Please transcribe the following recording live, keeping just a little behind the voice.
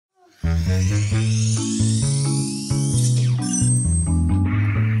Hi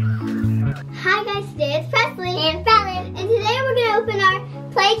guys, today it's Presley and Fallon, and today we're going to open our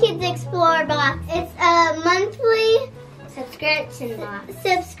Playkids Explorer box. It's a monthly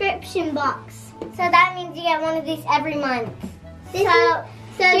subscription box. So that means you get one of these every month. So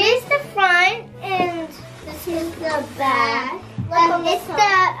here's the front, and this is the back. It's the,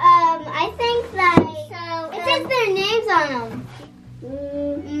 I think that, it says their names on them.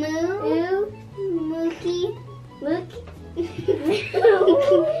 Mookie.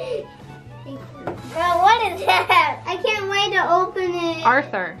 Bro, what is that? I can't wait to open it.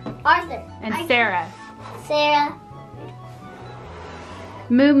 Arthur. And Sarah.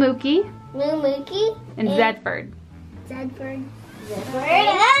 Mookie. And Zedford. Zedford.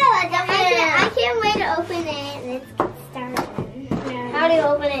 Oh, I can't wait to open it. Let's get started. How do you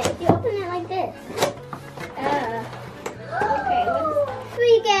open it? You open it like this. Okay.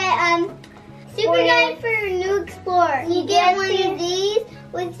 We get Super Guide for New Explorer. You get one of these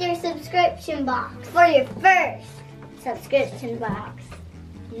with your subscription box for your first subscription box.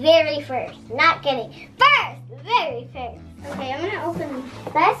 Very first. Not kidding. Very first. Okay, I'm gonna open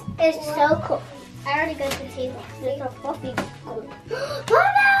this. This is so cool. I already got the table. There's a fluffy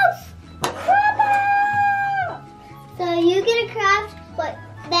Clubhouse! So you get a craft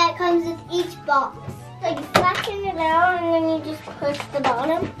that comes with each box. So you flatten it out and then you just push the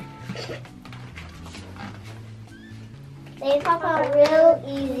bottom. They pop out real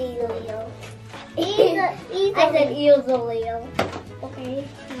easily. Easily. I said easily. Okay,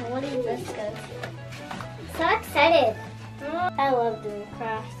 now what does this go to? So excited. I love doing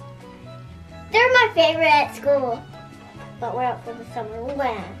crafts. They're my favorite at school. But we're out for the summer.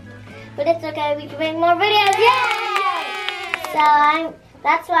 But it's okay, we can make more videos. Yay! So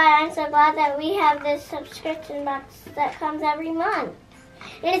that's why I'm so glad that we have this subscription box that comes every month.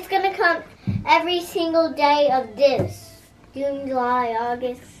 And it's gonna come every single day of this. June, July,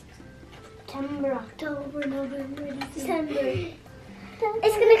 August, September, October, November, December.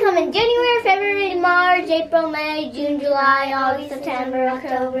 It's going to come in January, February, March, April, May, June, July, August, September,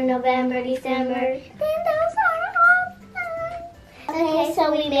 October, November, December. And those are all fun. Okay, so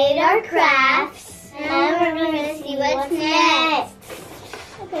we made our crafts. And we're going to see what's next.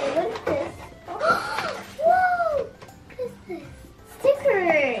 Okay, what is this? Whoa! What is this?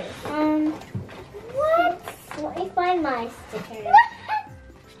 Stickers. What? Let me find my stickers.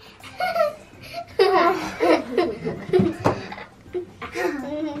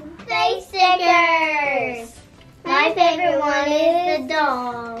 Face stickers. My favorite one is the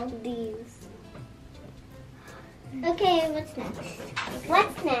doll. These. Okay, what's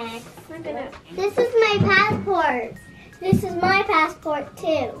next? This is my passport. This is my passport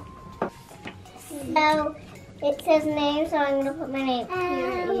too. So it says name, so I'm gonna put my name.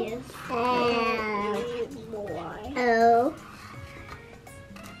 Here it is. Oh.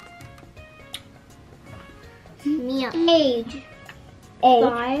 Mia. Age.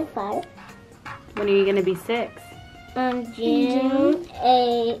 5. When are you going to be 6? June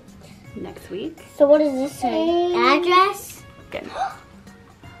 8. Next week. So what does this say? Address? Good.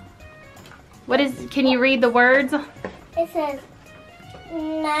 Can you read the words? It says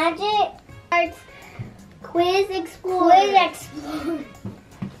Magic Arts Quiz Explorer.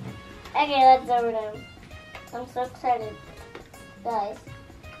 Okay, let's open them. I'm so excited, guys.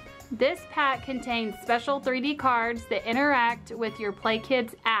 This pack contains special 3D cards that interact with your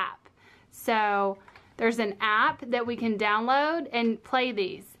Playkids app. So there's an app that we can download and play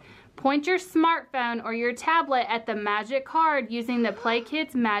these. Point your smartphone or your tablet at the magic card using the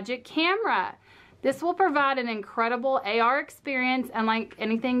Playkids Magic Camera. This will provide an incredible AR experience, and like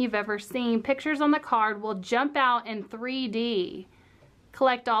anything you've ever seen, pictures on the card will jump out in 3D.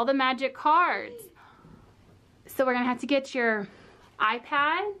 Collect all the magic cards. So we're gonna have to get your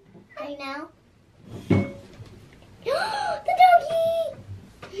iPad. I know. The doggy!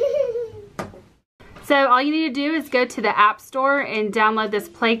 So all you need to do is go to the App Store and download this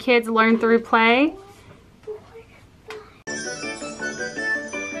Playkids Learn Through Play.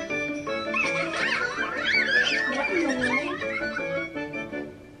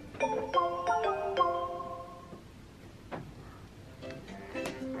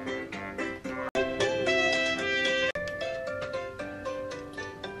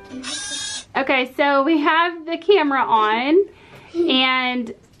 Okay, so we have the camera on,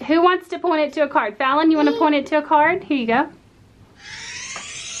 and who wants to point it to a card? Fallon, you want to point it to a card? Here you go.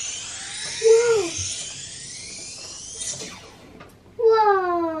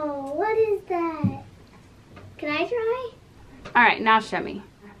 Whoa, what is that? Can I try? All right, now show me.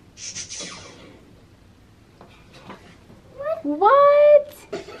 What?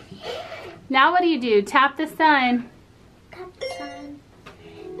 now what do? Tap the sun. Tap the sun.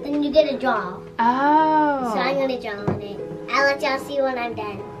 Then you get a draw. Oh. So I'm gonna draw on it. I'll let y'all see when I'm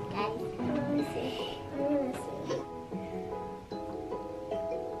done, guys. I'm gonna see.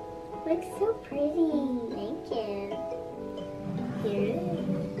 Looks so pretty. Thank you. Here it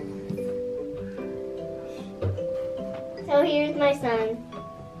is. So here's my son.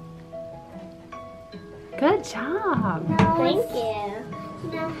 Good job. Thank you.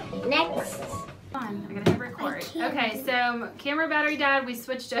 No. Next. I gotta hit record. Okay, so camera battery died. We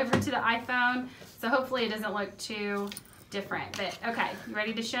switched over to the iPhone, so hopefully it doesn't look too different. But okay, you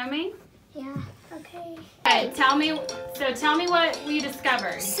ready to show me? Yeah. Okay. Okay, tell me what we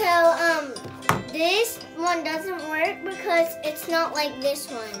discovered. So this one doesn't work because it's not like this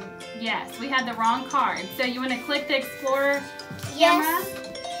one. Yes, we had the wrong card. So you want to click the Explorer camera?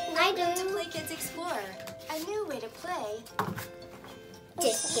 Yes, I do. To Playkids Explorer, a new way to play.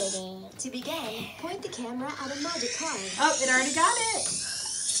 Just kidding. To begin, point the camera at a magic card. Oh, it already got it.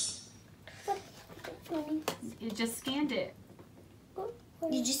 It just scanned it.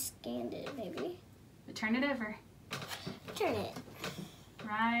 You just scanned it, maybe. But turn it over. Turn it.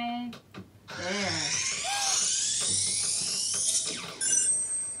 Right there.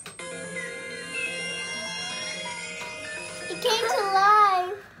 It came to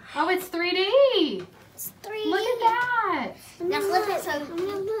life. Oh, it's 3D. It's 3D. Look at that. Now flip it so.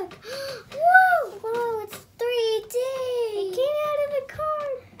 Look. Whoa! Whoa! It's 3D. It came out of the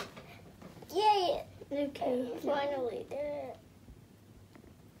card. Yay! Okay. Finally did it.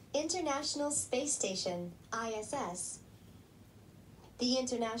 International Space Station, ISS. The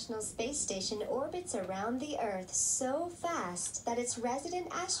International Space Station orbits around the Earth so fast that its resident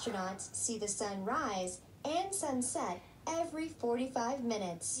astronauts see the sun rise and sunset every 45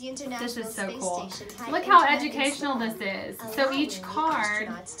 minutes. The International This is so Space cool. Station has Look how internet educational this installed, is. So each allowing card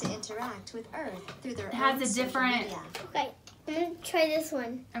astronauts to interact with Earth through their has own a social different- media. Okay. I'm gonna try this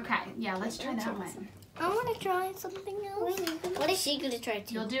one. Okay, yeah, let's try that one. I want to try something else. What is she gonna try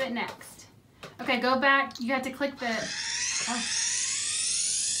to? You'll do it next. Okay, go back. You have to click the. Oh.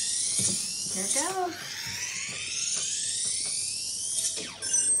 Here it goes.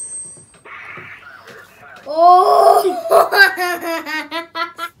 Oh!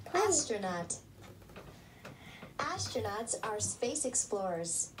 Astronaut. Astronauts are space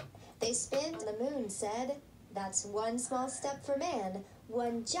explorers. They spin on the moon said, "That's one small step for man,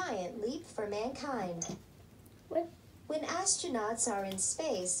 one giant leap for mankind." What? When astronauts are in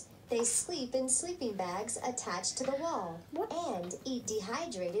space, they sleep in sleeping bags attached to the wall and eat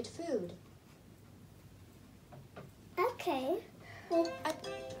dehydrated food. Okay.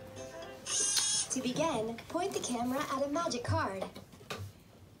 To begin, point the camera at a magic card.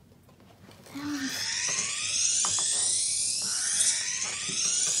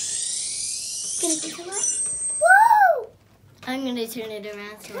 Whoa! I'm gonna turn it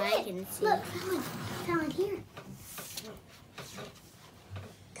around so I can see. Look, Fallon here.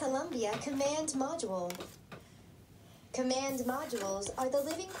 Columbia Command Module. Command modules are the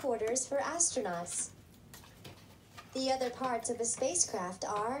living quarters for astronauts. The other parts of a spacecraft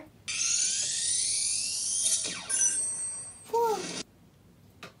are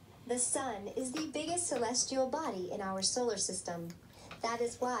the sun is the biggest celestial body in our solar system. That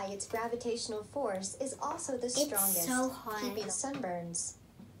is why its gravitational force is also the strongest, It's so hot. keeping sunburns.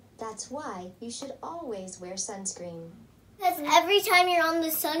 That's why you should always wear sunscreen. Because every time you're on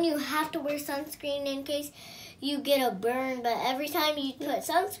the sun, you have to wear sunscreen in case you get a burn. But every time you put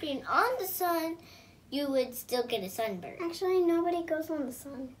sunscreen on the sun, you would still get a sunburn. Actually, nobody goes on the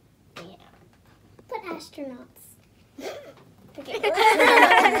sun. Yeah. But astronauts.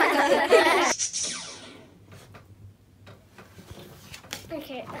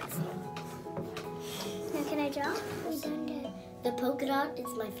 Okay, that's it. Now can I draw? We done good. The polka dot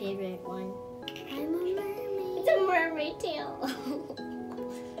is my favorite one. I'm a mermaid. It's a mermaid tail.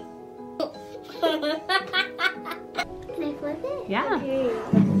 Can I flip it? Yeah. Okay.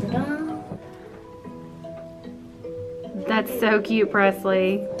 That's so cute,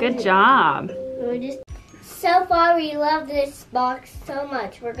 Presley. Good job. So far, we love this box so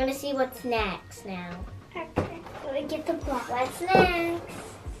much. We're gonna see what's next now. Okay. Let me get the box. What's next?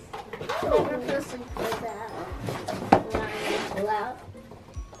 Never listen for that.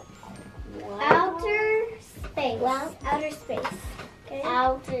 Outer space. Well, outer space. Okay.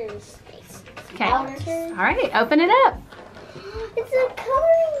 Outer space. Okay. Outer. All right, open it up. It's a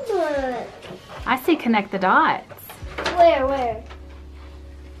coloring book. I see connect the dots. Where?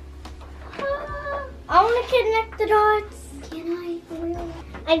 I want to connect the dots. Can I? Really?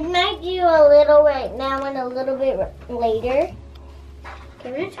 I might do a little right now and a little bit later.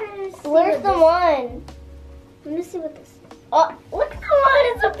 I'm gonna try to see. Where's the one? Let me see what this is. Oh, look at the one.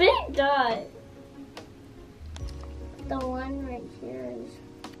 It's a big dot. The one right here is.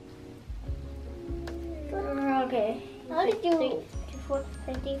 Okay. How did you?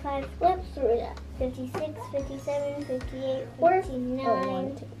 55. Flip through that. 56, 57, 58,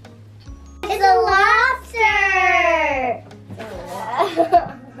 59. It's a lobster!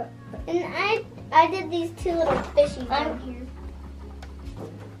 And I did these two little fishies down here.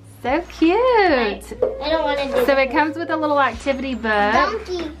 So cute. I don't want to do So it comes with a little activity book.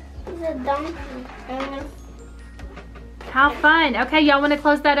 Donkey. It's a donkey. How fun. Okay, y'all want to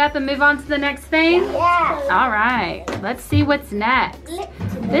close that up and move on to the next thing? Yeah. All right. Let's see what's next.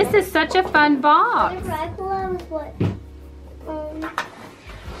 This is such a fun box. I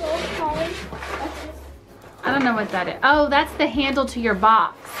don't know what that is. Oh, that's the handle to your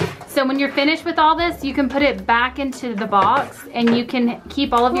box. So when you're finished with all this, you can put it back into the box and you can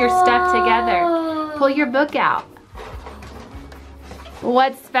keep all of your stuff together. Pull your book out.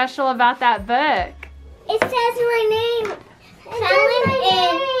 What's special about that book? It says my name.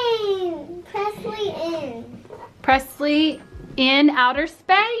 Presley in. Presley in outer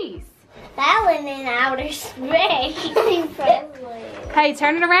space. Fallon in outer space. Presley. Hey,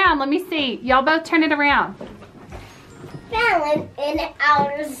 turn it around. Let me see. Y'all both turn it around. Fallon in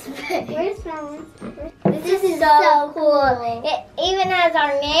outer space. Where's Fallon? This is so cool. It even has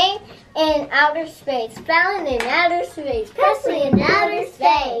our name in outer space. Fallon in outer space. Presley in outer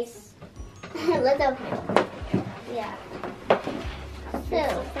space. Let's open it. Yeah.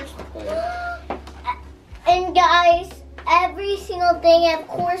 So, and guys, every single thing, of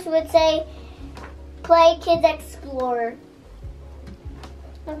course, would say Playkids Explorer.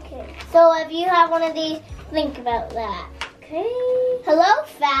 Okay. So if you have one of these, think about that. Okay. Hello,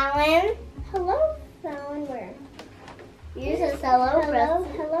 Fallon. Hello, Fallon. Where? Yours says hello,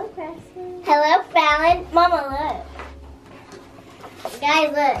 Presley. Hello, Presley. Hello, Fallon. Mama, look. Guys,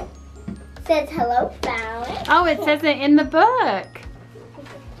 look. It says hello, Fallon. Oh, it says it in the book.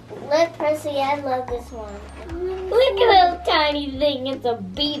 Look, Presley, I love this one. Look at that tiny thing. It's a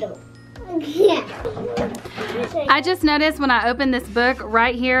beetle. Yeah. I just noticed when I opened this book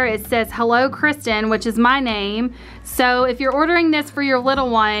right here, it says hello Kristen, which is my name. So if you're ordering this for your little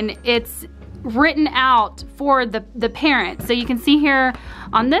one, it's written out for the parent. So you can see here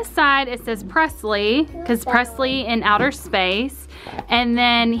on this side it says Presley, because Presley in outer space. And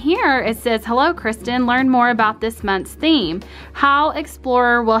then here it says, hello Kristen, learn more about this month's theme. How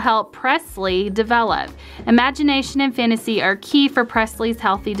Explorer will help Presley develop. Imagination and fantasy are key for Presley's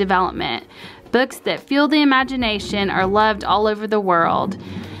healthy development. Books that fuel the imagination are loved all over the world.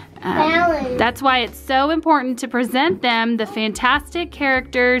 That's why it's so important to present them the fantastic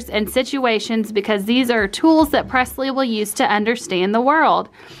characters and situations, because these are tools that Presley will use to understand the world.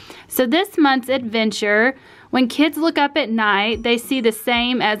 So this month's adventure, when kids look up at night, they see the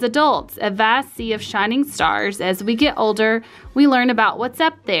same as adults, a vast sea of shining stars. As we get older, we learn about what's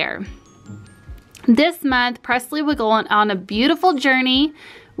up there. This month, Presley will go on a beautiful journey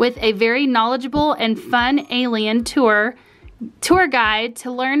with a very knowledgeable and fun alien tour guide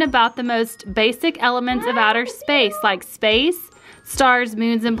to learn about the most basic elements of outer space, like space, stars,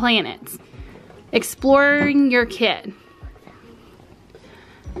 moons, and planets. Exploring your kid.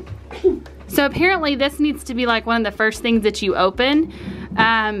 So apparently this needs to be like one of the first things that you open.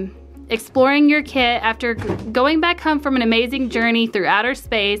 Exploring your kit after going back home from an amazing journey through outer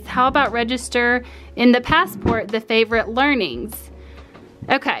space. How about register in the passport the favorite learnings?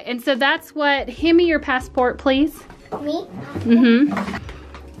 Okay, and so that's what, hand me your passport, please. Me? Mm-hmm.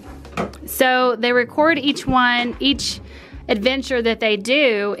 So they record each adventure that they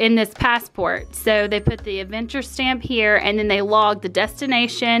do in this passport. So they put the adventure stamp here, and then they log the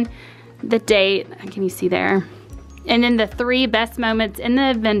destination, the date, can you see there? And then the 3 best moments in the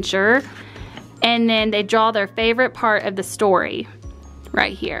adventure, and then they draw their favorite part of the story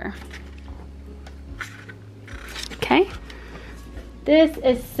right here. Okay. This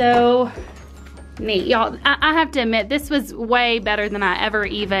is so neat. Y'all, I have to admit, this was way better than I ever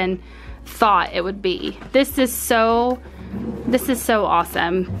even thought it would be. This is so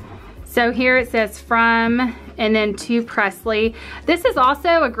awesome. So here it says from and then to Presley. This is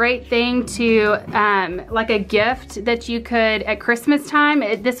also a great thing to, like a gift that you could, at Christmas time,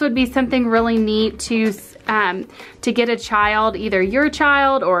 this would be something really neat to get a child, either your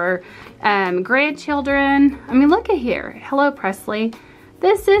child or grandchildren. I mean, look at here. Hello, Presley.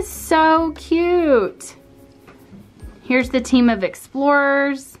 This is so cute. Here's the team of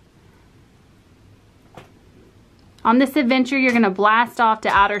explorers. On this adventure, you're gonna blast off to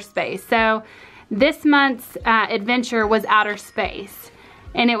outer space. So this month's adventure was outer space.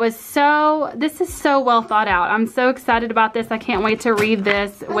 And it was this is so well thought out. I'm so excited about this. I can't wait to read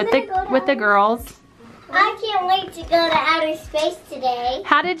this with the girls. I can't wait to go to outer space today.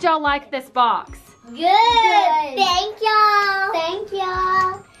 How did y'all like this box? Good. Thank y'all. Thank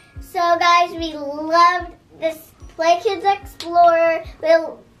y'all. So guys, we loved this Playkids Explorer.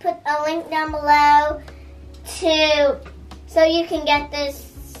 We'll put a link down below so you can get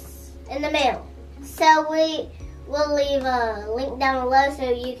this in the mail. So we'll leave a link down below so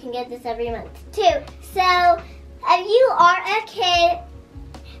you can get this every month too. So if you are a kid,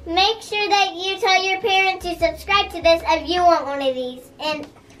 make sure that you tell your parents to subscribe to this if you want one of these. And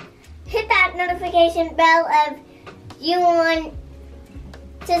hit that notification bell if you want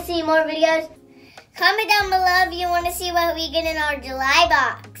to see more videos. Comment down below if you want to see what we get in our July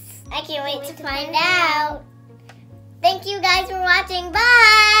box. I can't wait to find out. Thank you guys for watching.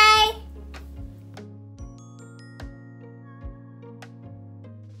 Bye!